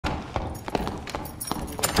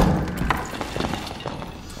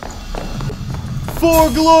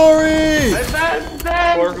For glory!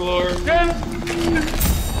 For glory.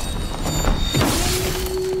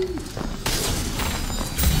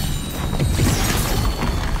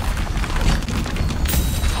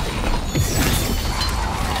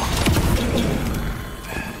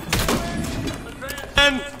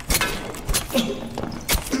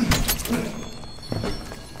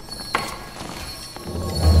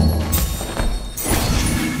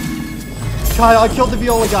 Kyle, I killed the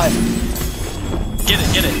viola guy. Get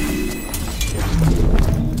it, get it.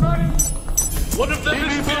 One of them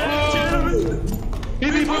is dead.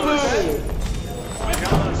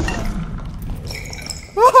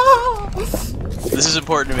 This is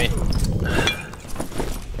important to me.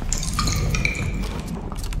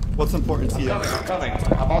 What's important to you? I'm coming.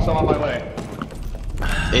 I'm also on my way.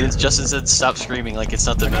 Justin said stop screaming like it's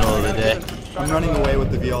not the middle of the day. I'm running away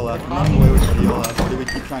with the viola. I'm running away with the viola. Or do we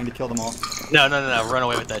keep trying to kill them all? No, run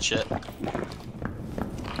away with that shit.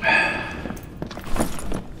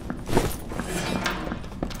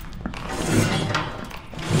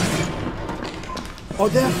 Oh,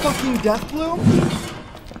 they have fucking death bloom?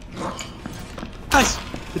 Nice!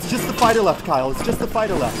 It's just the fighter left, Kyle. It's just the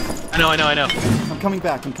fighter left. I know. I'm coming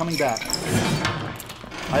back. I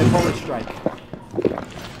have bullet strike.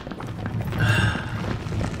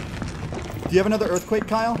 Do you have another earthquake,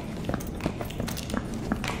 Kyle?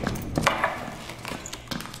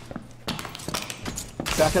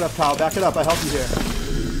 Back it up, Kyle. Back it up. I help you here.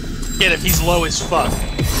 Get him, he's low as fuck.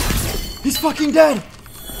 He's fucking dead!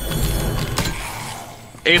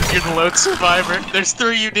 Aiden's, you're the lone survivor. There's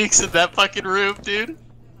 3 uniques in that fucking room, dude.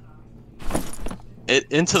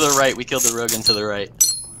 Into the right, we killed the rogue into the right.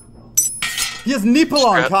 He has Nipple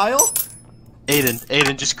on, Kyle!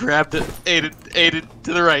 Aiden, just grabbed it. Aiden,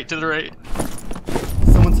 to the right.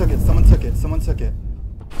 Someone took it.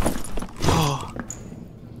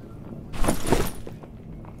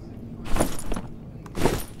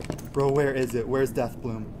 Bro, where is it? Where's Death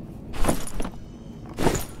Bloom?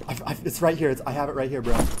 It's right here. I have it right here,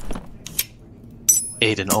 bro.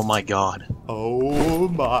 Aiden, oh my god. Oh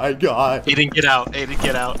my god. Aiden, get out.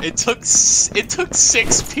 It took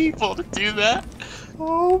 6 people to do that.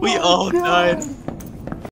 Oh my We all god. died.